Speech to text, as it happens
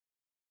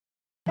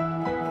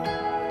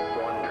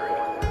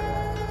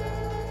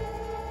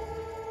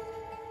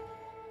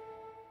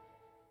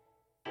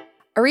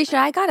Arisha,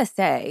 I gotta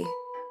say,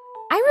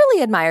 I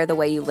really admire the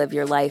way you live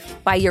your life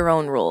by your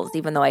own rules,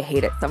 even though I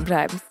hate it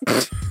sometimes.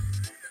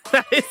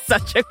 That is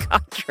such a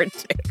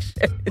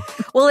contradiction.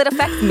 Well, it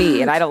affects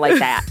me, and I don't like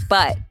that,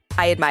 but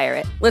I admire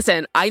it.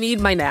 Listen, I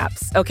need my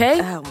naps, okay?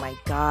 Oh, my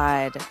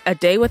God. A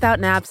day without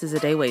naps is a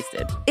day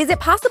wasted. Is it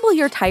possible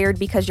you're tired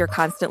because you're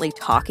constantly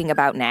talking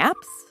about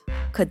naps?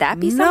 Could that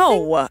be something?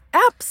 No,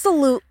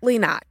 absolutely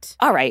not.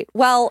 All right.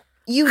 Well,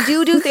 you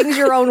do things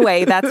your own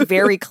way. That's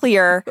very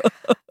clear.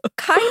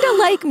 Kind of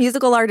like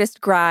musical artist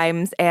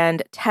Grimes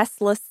and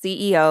Tesla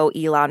CEO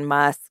Elon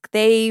Musk.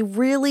 They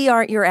really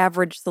aren't your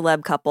average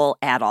celeb couple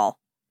at all.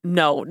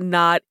 No,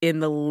 not in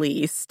the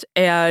least.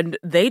 And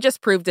they just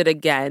proved it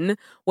again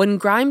when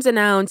Grimes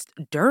announced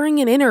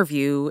during an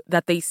interview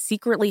that they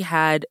secretly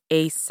had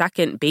a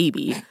second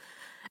baby.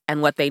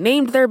 And what they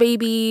named their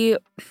baby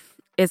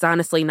is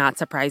honestly not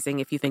surprising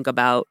if you think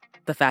about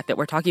the fact that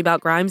we're talking about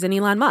Grimes and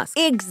Elon Musk.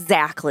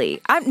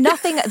 Exactly.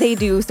 Nothing they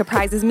do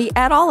surprises me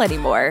at all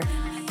anymore.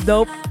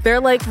 Nope. They're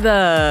like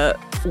the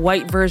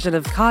white version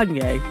of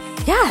Kanye.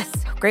 Yes.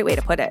 Great way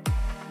to put it.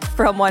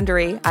 From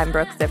Wondery, I'm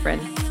Brooke Siffrin.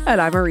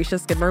 And I'm Arisha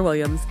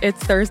Skidmore-Williams.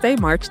 It's Thursday,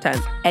 March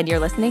 10th. And you're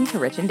listening to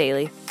Rich and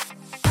Daily.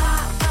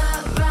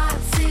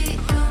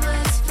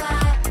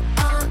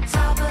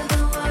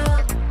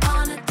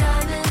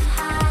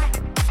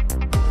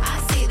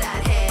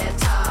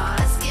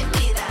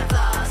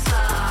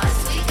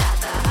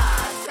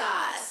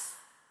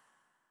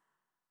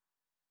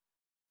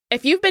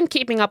 If you've been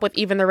keeping up with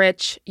Even the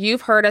Rich,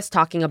 you've heard us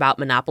talking about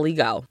Monopoly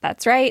Go.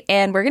 That's right,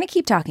 and we're going to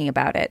keep talking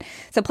about it.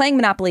 So playing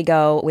Monopoly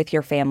Go with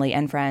your family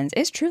and friends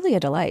is truly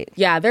a delight.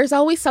 Yeah, there's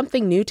always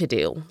something new to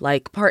do,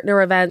 like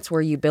partner events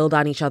where you build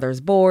on each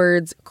other's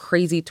boards,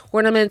 crazy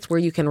tournaments where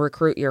you can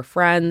recruit your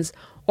friends,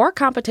 or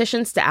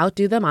competitions to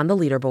outdo them on the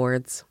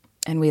leaderboards.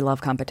 And we love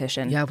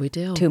competition. Yeah, we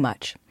do. Too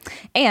much.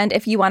 And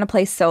if you want to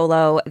play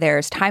solo,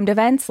 there's timed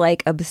events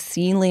like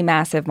obscenely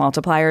massive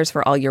multipliers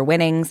for all your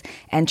winnings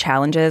and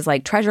challenges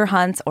like treasure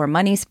hunts or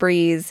money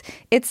sprees.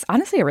 It's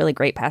honestly a really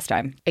great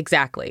pastime.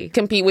 Exactly.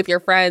 Compete with your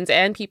friends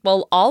and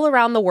people all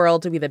around the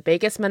world to be the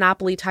biggest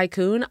Monopoly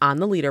tycoon on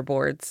the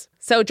leaderboards.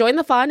 So join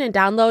the fun and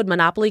download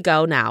Monopoly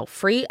Go now,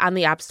 free on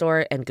the App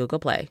Store and Google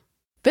Play.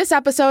 This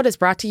episode is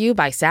brought to you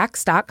by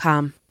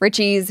Saks.com.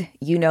 Richies,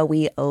 you know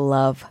we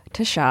love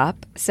to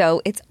shop,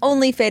 so it's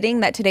only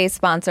fitting that today's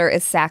sponsor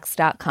is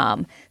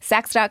Saks.com.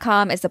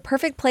 Saks.com is the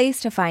perfect place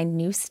to find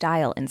new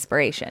style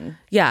inspiration.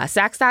 Yeah,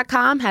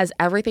 Saks.com has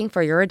everything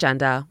for your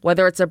agenda,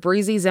 whether it's a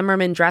breezy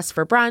Zimmermann dress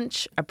for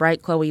brunch, a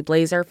bright Chloe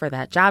blazer for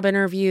that job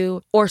interview,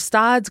 or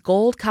Staud's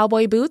gold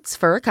cowboy boots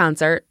for a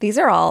concert. These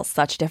are all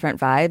such different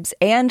vibes,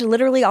 and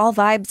literally all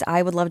vibes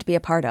I would love to be a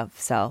part of,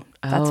 so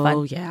that's fun.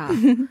 Oh,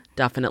 yeah,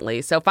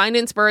 definitely. So find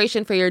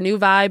inspiration for your new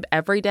vibe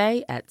every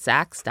day at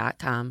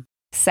Saks.com.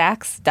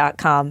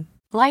 Saks.com.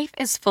 Life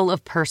is full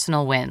of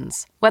personal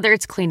wins, whether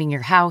it's cleaning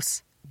your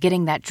house,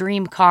 getting that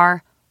dream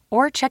car,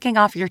 or checking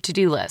off your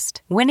to-do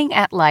list. Winning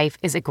at life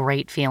is a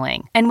great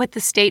feeling. And with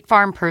the State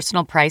Farm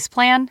Personal Price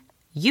Plan,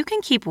 you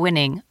can keep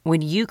winning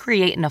when you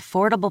create an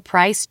affordable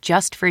price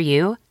just for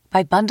you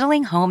by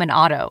bundling home and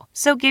auto.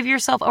 So give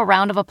yourself a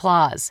round of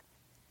applause.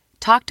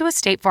 Talk to a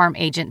State Farm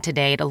agent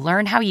today to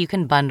learn how you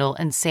can bundle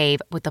and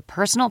save with the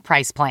Personal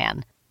Price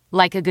Plan.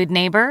 Like a good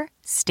neighbor,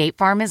 State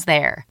Farm is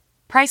there.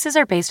 Prices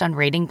are based on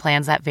rating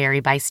plans that vary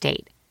by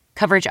state.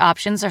 Coverage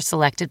options are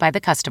selected by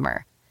the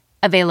customer.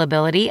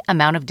 Availability,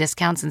 amount of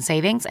discounts and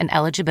savings, and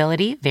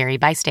eligibility vary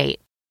by state.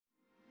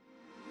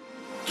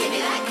 Give me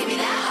that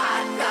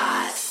hot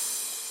sauce.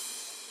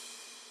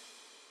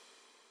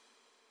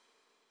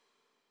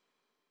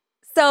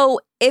 So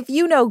if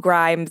you know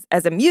Grimes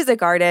as a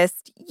music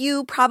artist,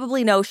 you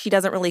probably know she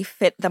doesn't really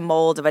fit the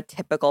mold of a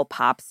typical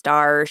pop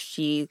star.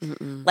 She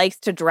likes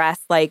to dress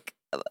like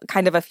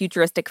kind of a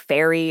futuristic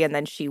fairy, and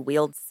then she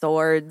wields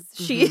swords.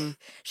 She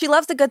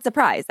loves a good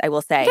surprise, I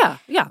will say.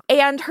 Yeah.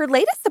 And her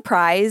latest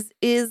surprise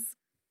is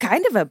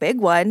kind of a big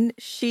one.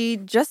 She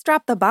just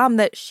dropped the bomb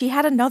that she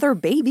had another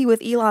baby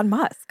with Elon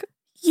Musk.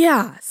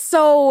 Yeah,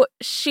 so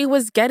she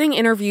was getting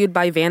interviewed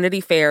by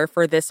Vanity Fair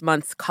for this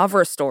month's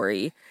cover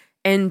story.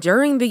 And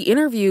during the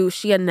interview,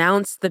 she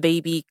announced the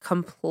baby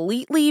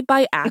completely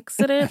by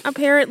accident,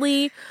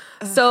 apparently.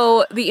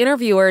 So the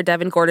interviewer,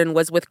 Devin Gordon,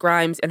 was with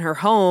Grimes in her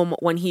home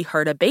when he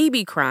heard a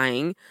baby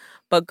crying.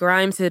 But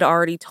Grimes had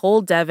already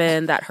told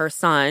Devin that her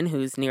son,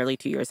 who's nearly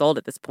 2 years old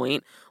at this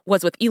point,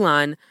 was with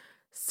Elon.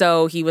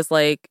 So he was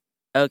like,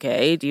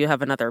 okay, do you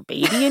have another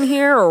baby in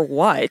here or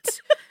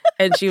what?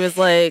 And she was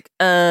like,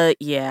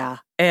 yeah.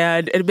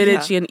 And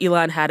admitted she and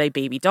Elon had a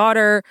baby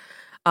daughter.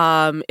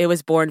 It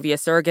was born via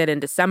surrogate in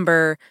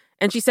December,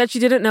 and she said she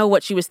didn't know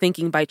what she was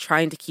thinking by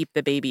trying to keep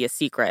the baby a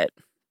secret.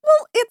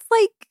 Well, it's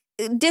like,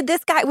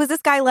 was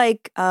this guy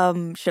like,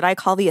 should I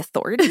call the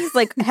authorities?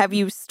 Like, have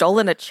you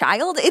stolen a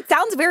child? It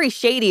sounds very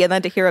shady, and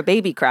then to hear a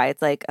baby cry,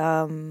 it's like,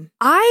 I'm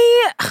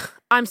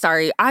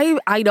sorry.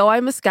 I know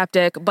I'm a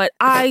skeptic, but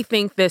I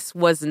think this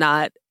was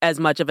not as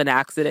much of an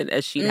accident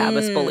as she'd have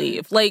us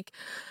believe. Like,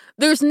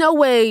 there's no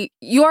way,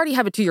 you already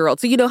have a 2-year-old,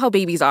 so you know how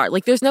babies are.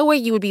 Like, there's no way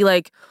you would be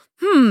like,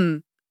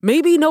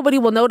 maybe nobody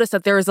will notice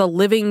that there is a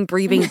living,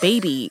 breathing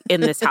baby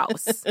in this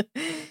house.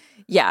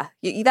 Yeah,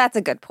 that's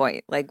a good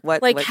point. Like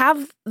what?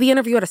 Have the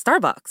interview at a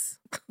Starbucks.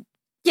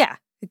 Yeah,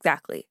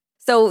 exactly.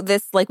 So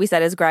this, like we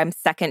said, is Grimes'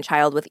 second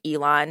child with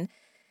Elon.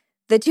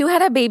 The two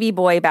had a baby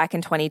boy back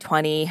in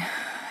 2020,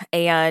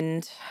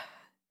 and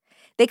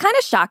they kind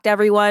of shocked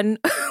everyone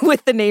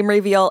with the name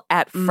reveal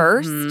at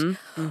first,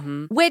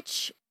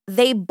 which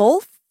they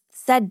both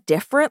said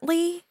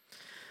differently.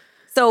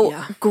 So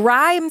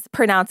Grimes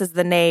pronounces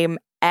the name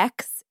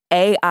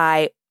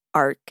XAI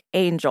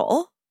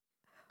Archangel,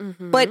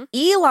 but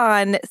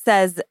Elon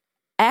says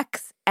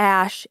X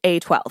Ash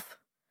A12.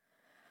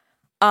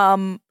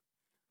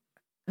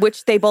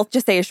 Which they both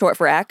just say is short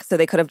for X, so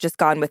they could have just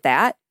gone with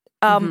that.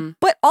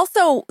 But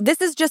also,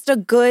 this is just a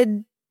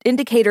good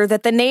indicator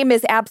that the name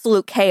is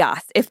absolute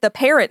chaos if the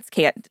parents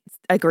can't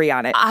agree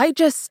on it.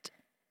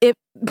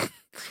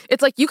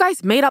 It's like, you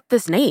guys made up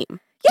this name.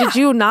 Yeah. Did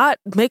you not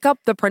make up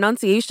the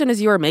pronunciation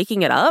as you were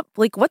making it up?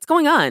 Like, what's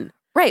going on?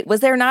 Right. Was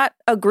there not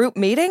a group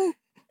meeting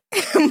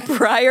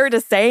prior to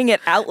saying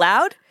it out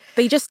loud?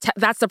 They just,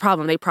 that's the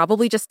problem. They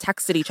probably just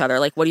texted each other,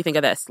 like, what do you think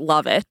of this?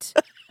 Love it.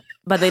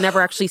 But they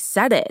never actually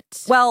said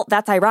it. Well,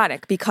 that's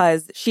ironic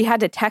because she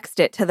had to text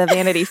it to the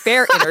Vanity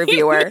Fair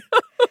interviewer.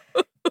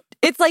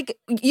 It's like,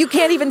 you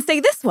can't even say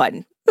this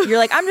one. You're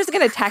like, I'm just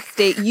going to text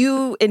it.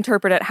 You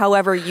interpret it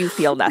however you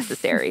feel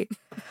necessary.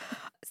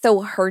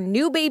 So her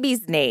new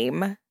baby's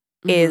name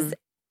is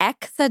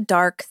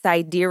Exadark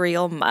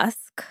Sidereal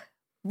Musk.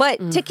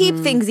 But to keep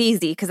things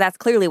easy, because that's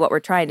clearly what we're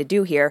trying to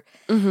do here,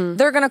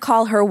 they're going to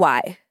call her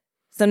Y.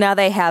 So now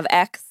they have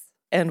X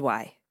and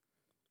Y.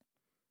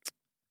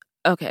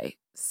 Okay,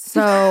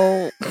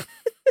 so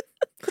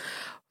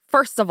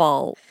first of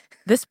all,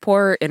 this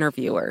poor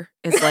interviewer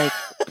is like,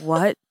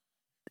 what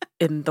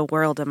in the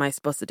world am I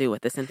supposed to do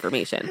with this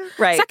information?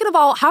 Right. Second of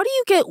all, how do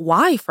you get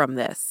why from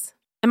this?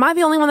 Am I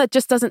the only one that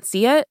just doesn't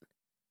see it?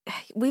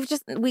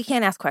 We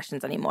can't ask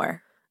questions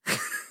anymore.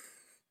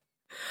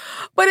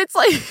 But it's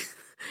like,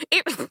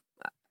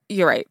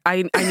 you're right.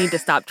 I need to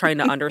stop trying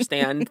to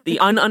understand the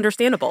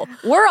ununderstandable.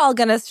 We're all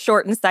going to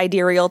shorten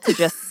sidereal to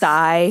just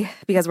sigh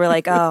because we're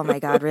like, oh my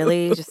God,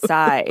 really? Just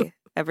sigh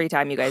every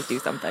time you guys do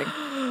something.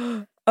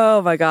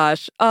 Oh my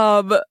gosh.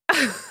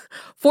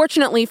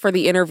 Fortunately for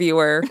the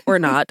interviewer, or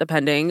not,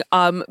 depending,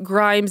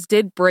 Grimes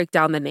did break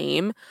down the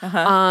name.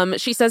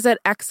 She says that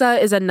EXA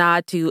is a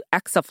nod to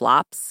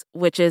exaflops,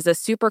 which is a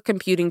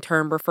supercomputing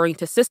term referring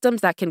to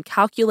systems that can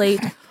calculate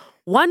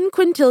 1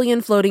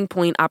 quintillion floating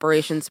point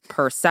operations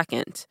per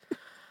second.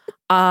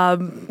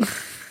 Cool.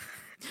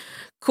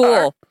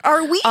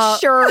 Are we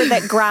sure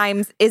that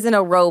Grimes isn't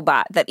a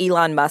robot that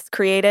Elon Musk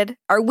created?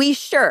 Are we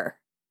sure?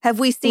 Have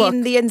we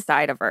seen the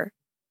inside of her?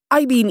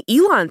 I mean,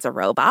 Elon's a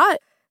robot.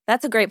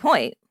 That's a great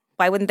point.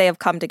 Why wouldn't they have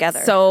come together?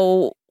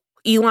 So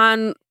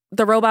Elon,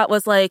 the robot,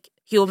 was like,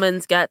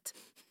 humans get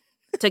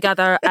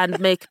together and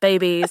make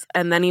babies.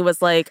 And then he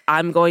was like,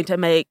 I'm going to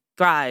make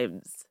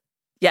Grimes.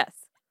 Yes.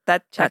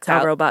 That's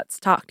how robots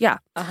talk. Yeah.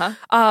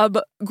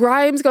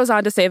 Grimes goes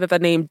on to say that the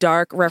name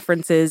Dark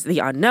references the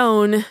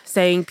unknown,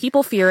 saying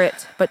people fear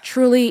it, but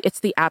truly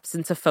it's the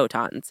absence of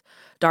photons.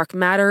 Dark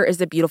matter is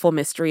the beautiful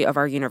mystery of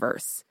our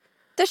universe.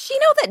 Does she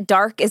know that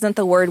dark isn't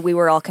the word we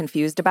were all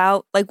confused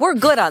about? Like, we're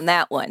good on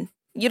that one.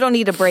 You don't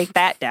need to break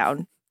that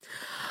down.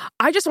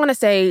 I just want to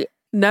say,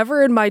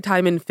 never in my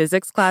time in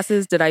physics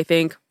classes did I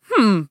think,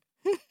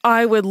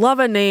 I would love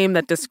a name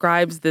that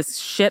describes this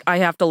shit I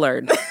have to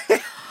learn.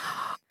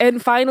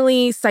 And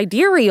finally,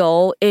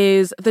 sidereal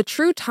is the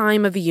true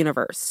time of the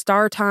universe.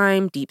 Star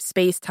time, deep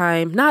space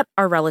time, not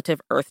our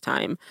relative Earth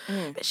time.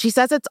 She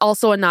says it's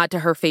also a nod to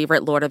her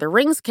favorite Lord of the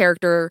Rings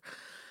character,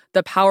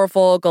 the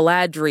powerful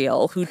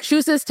Galadriel, who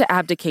chooses to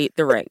abdicate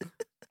the ring.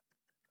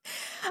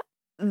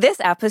 This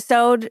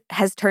episode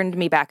has turned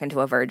me back into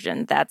a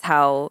virgin. That's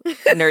how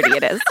nerdy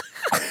it is.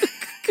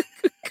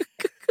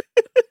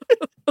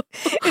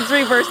 It's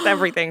reversed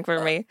everything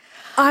for me.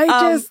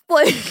 I just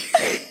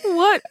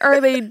what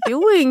are they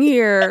doing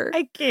here?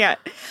 I can't.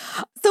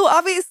 So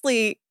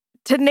obviously,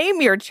 to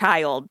name your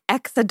child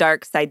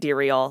Exadark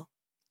Sidereal,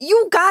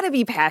 you got to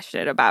be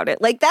passionate about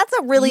it. Like, that's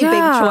a really big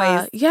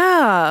choice.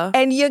 Yeah.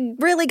 And you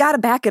really got to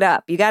back it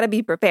up. You got to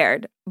be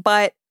prepared.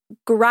 But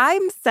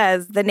Grimes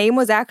says the name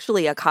was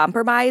actually a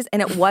compromise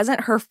and it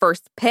wasn't her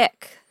first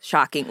pick,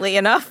 shockingly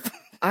enough.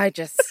 I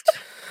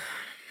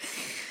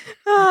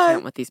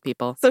can't with these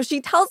people. So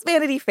she tells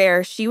Vanity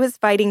Fair she was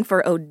fighting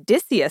for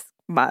Odysseus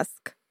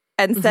Musk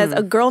and says,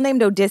 a girl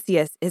named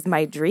Odysseus is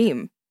my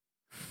dream.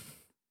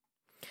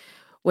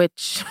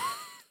 Which,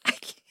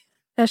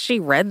 has she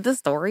read the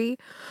story?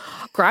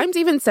 Grimes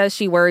even says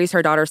she worries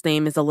her daughter's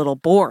name is a little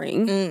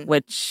boring,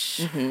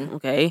 which,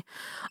 okay.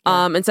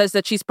 And says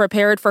that she's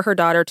prepared for her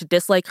daughter to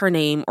dislike her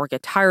name or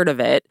get tired of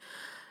it.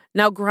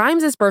 Now,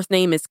 Grimes' birth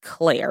name is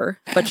Claire,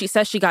 but she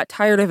says she got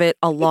tired of it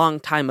a long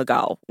time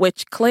ago,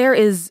 which Claire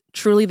is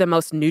truly the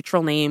most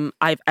neutral name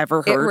I've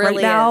ever heard right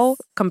now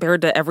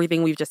compared to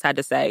everything we've just had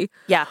to say.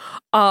 Yeah.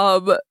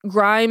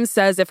 Grimes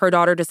says if her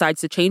daughter decides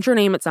to change her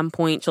name at some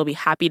point, she'll be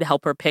happy to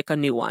help her pick a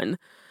new one.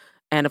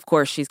 And of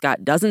course, she's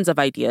got dozens of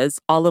ideas,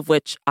 all of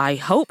which I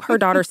hope her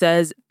daughter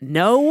says,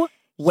 no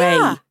way.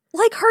 Yeah.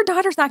 Like her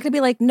daughter's not going to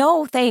be like,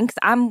 no, thanks.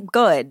 I'm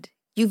good.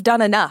 You've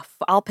done enough.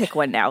 I'll pick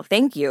one now.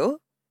 Thank you.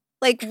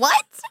 Like,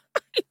 what?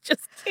 I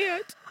just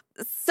can't.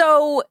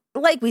 So,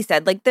 like we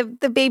said, like the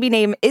baby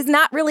name is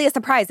not really a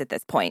surprise at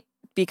this point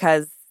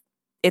because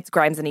it's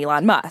Grimes and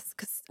Elon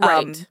Musk.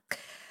 Right.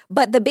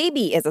 But the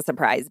baby is a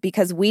surprise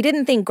because we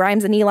didn't think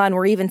Grimes and Elon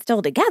were even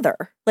still together.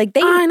 Like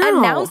they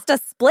announced a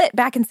split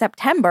back in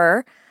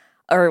September,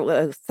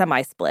 or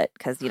semi-split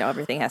because,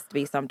 everything has to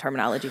be some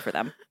terminology for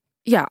them.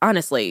 Yeah,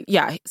 honestly.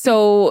 Yeah.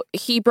 So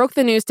he broke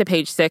the news to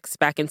Page Six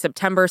back in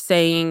September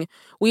saying,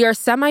 "We are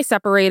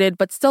semi-separated,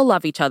 but still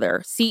love each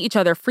other, see each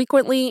other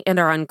frequently, and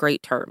are on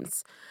great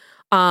terms."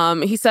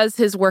 He says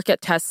his work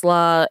at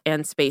Tesla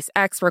and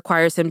SpaceX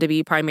requires him to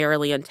be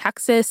primarily in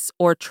Texas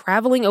or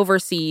traveling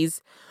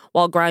overseas,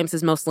 while Grimes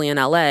is mostly in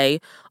LA.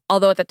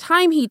 Although at the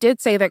time, he did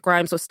say that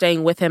Grimes was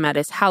staying with him at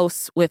his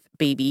house with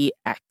baby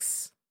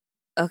X.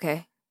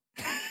 Okay.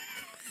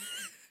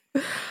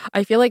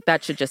 I feel like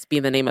that should just be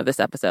the name of this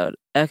episode.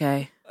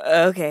 Okay.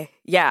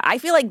 Yeah, I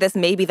feel like this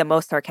may be the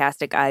most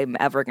sarcastic I'm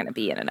ever going to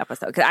be in an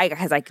episode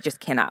because I just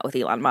cannot with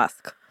Elon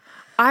Musk.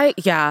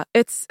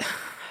 It's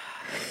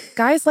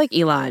guys like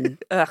Elon.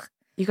 Ugh.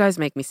 You guys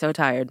make me so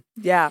tired.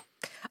 Yeah.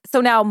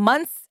 So now,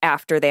 months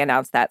after they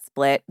announced that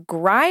split,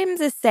 Grimes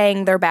is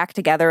saying they're back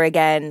together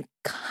again,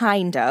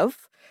 kind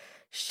of.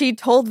 She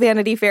told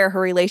Vanity Fair her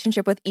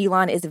relationship with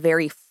Elon is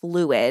very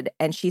fluid,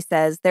 and she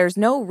says there's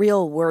no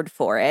real word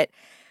for it.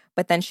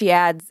 But then she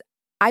adds,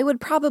 I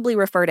would probably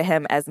refer to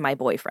him as my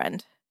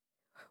boyfriend.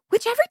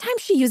 Which every time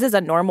she uses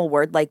a normal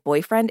word like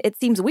boyfriend, it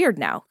seems weird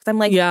now. Because I'm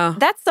like,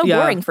 that's so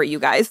boring for you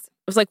guys. I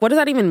was like, what does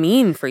that even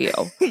mean for you?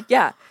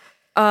 Yeah.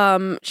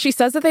 She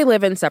says that they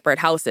live in separate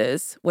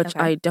houses, which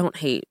I don't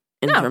hate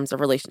in terms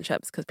of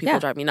relationships because people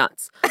drive me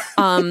nuts.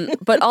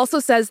 But also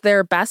says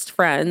they're best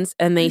friends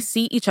and they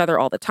see each other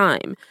all the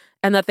time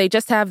and that they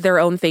just have their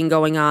own thing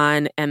going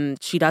on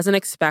and she doesn't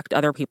expect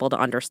other people to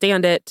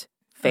understand it.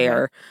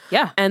 Fair.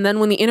 Yeah. And then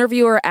when the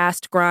interviewer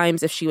asked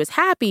Grimes if she was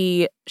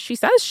happy, she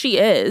says she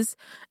is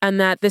and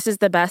that this is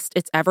the best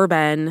it's ever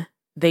been.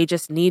 They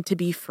just need to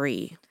be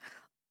free.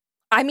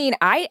 I mean,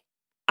 I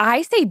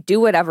say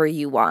do whatever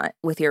you want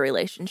with your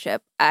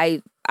relationship.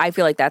 I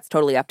feel like that's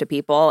totally up to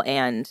people.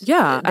 And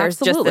there's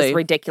just this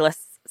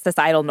ridiculous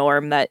societal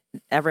norm that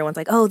everyone's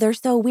like, oh, they're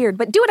so weird.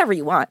 But do whatever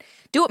you want.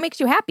 Do what makes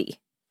you happy.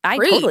 I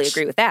totally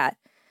agree with that.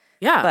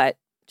 Yeah. But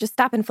just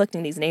stop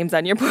inflicting these names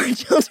on your poor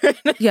children.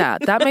 Yeah,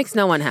 that makes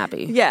no one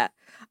happy. Yeah.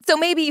 So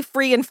maybe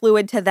free and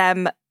fluid to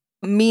them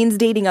means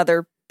dating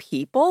other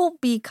people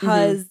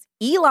because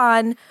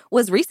Elon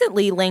was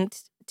recently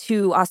linked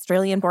to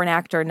Australian-born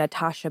actor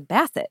Natasha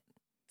Bassett.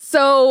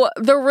 So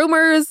the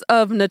rumors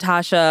of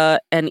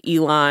Natasha and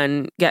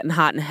Elon getting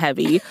hot and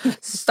heavy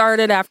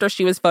started after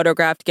she was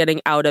photographed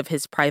getting out of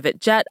his private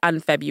jet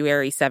on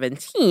February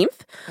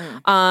 17th.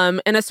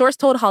 And a source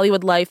told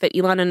Hollywood Life that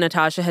Elon and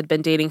Natasha had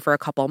been dating for a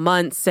couple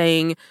months,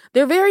 saying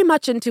they're very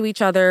much into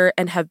each other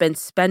and have been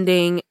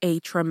spending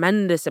a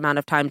tremendous amount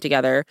of time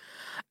together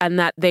and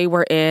that they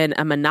were in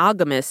a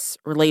monogamous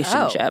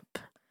relationship.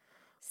 Oh.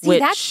 See,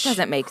 that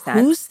doesn't make sense.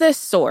 Who's this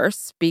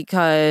source?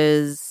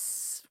 Because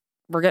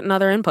we're getting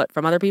other input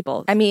from other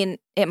people. I mean,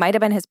 it might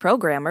have been his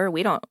programmer.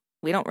 We don't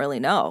really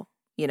know,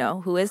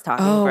 who is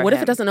talking for him. What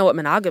if it doesn't know what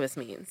monogamous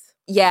means?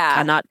 Yeah.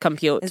 Cannot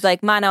compute. It's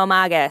like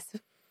monomagus.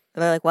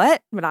 They're like,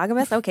 what?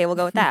 Monogamous? Okay, we'll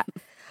go with that.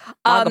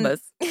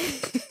 Monogamous.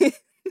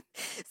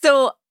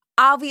 So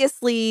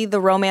obviously the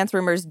romance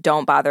rumors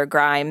don't bother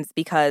Grimes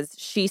because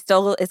she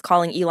still is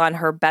calling Elon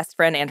her best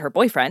friend and her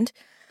boyfriend.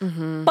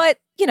 But,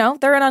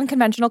 they're an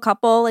unconventional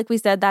couple. Like we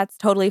said, that's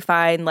totally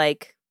fine.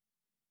 Like,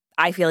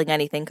 I feel like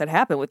anything could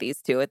happen with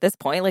these two at this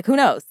point. Like, who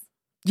knows?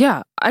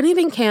 Yeah,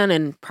 anything can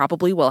and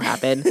probably will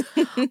happen.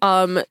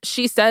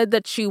 She said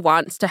that she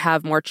wants to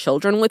have more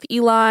children with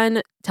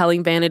Elon,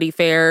 telling Vanity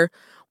Fair,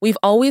 we've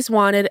always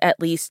wanted at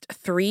least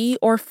 3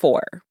 or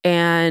 4.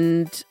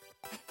 And,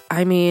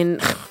 I mean,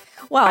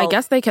 well, I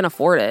guess they can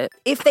afford it.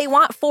 If they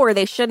want 4,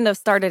 they shouldn't have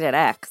started at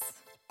X.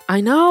 I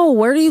know.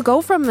 Where do you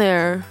go from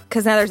there?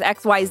 Because now there's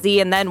X, Y,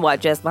 Z, and then what?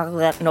 Just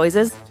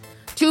noises?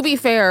 To be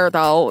fair,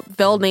 though,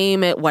 they'll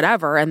name it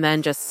whatever and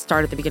then just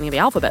start at the beginning of the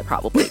alphabet,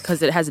 probably,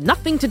 because it has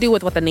nothing to do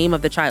with what the name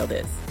of the child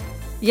is.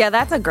 Yeah,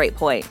 that's a great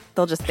point.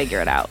 They'll just figure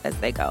it out as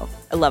they go.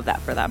 I love that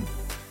for them.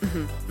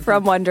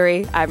 From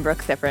Wondery, I'm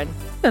Brooke Siffrin.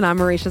 And I'm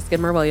Marisha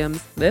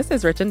Skidmore-Williams. This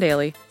is Rich and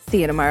Daily.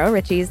 See you tomorrow,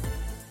 Richies.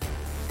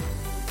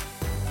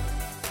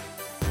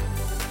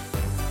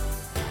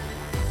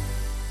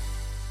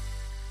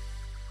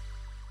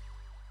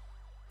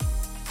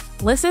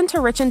 Listen to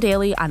Rich and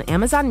Daily on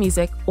Amazon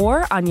Music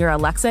or on your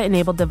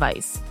Alexa-enabled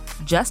device.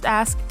 Just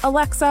ask,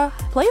 Alexa,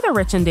 play the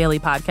Rich and Daily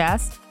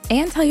podcast.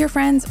 And tell your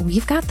friends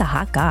we've got the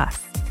hot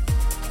goss.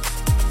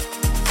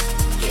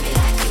 Give me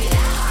that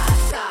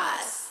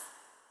hot sauce.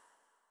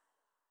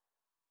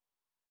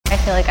 I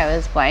feel like I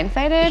was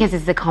blindsided because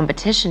it's a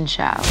competition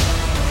show.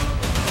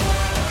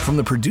 From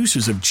the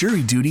producers of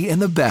Jury Duty and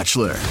The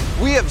Bachelor.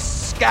 We have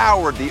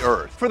scoured the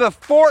earth for the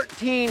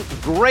 14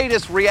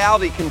 greatest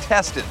reality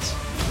contestants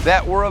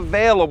that were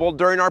available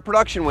during our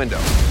production window.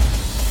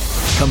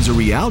 Comes a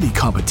reality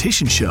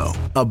competition show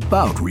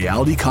about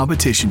reality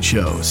competition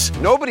shows.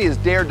 Nobody has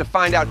dared to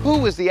find out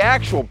who is the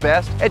actual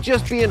best at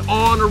just being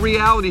on a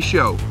reality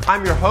show.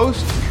 I'm your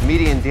host,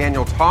 comedian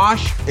Daniel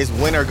Tosh. It's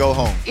win or go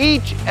home.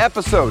 Each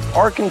episode,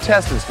 our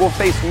contestants will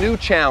face new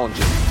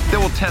challenges that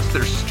will test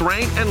their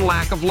strength and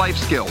lack of life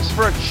skills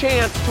for a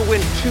chance to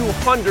win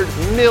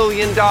 $200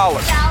 million.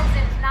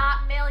 Thousands,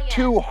 not millions.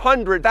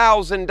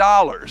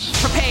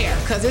 $200,000. Prepare,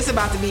 because it's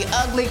about to be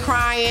ugly,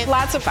 crying,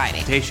 lots of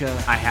fighting. Tasha,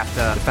 I have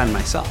to defend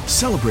myself.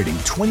 Celebrating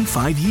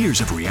 25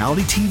 years of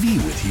reality TV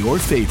with your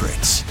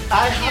favorites.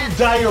 I have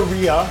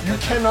diarrhea. You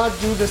cannot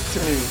do this to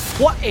me.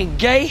 What in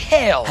gay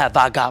hell have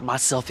I got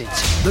myself into?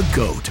 The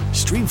GOAT.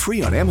 Stream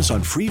free on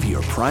Amazon Freevee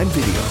or Prime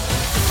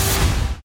Video.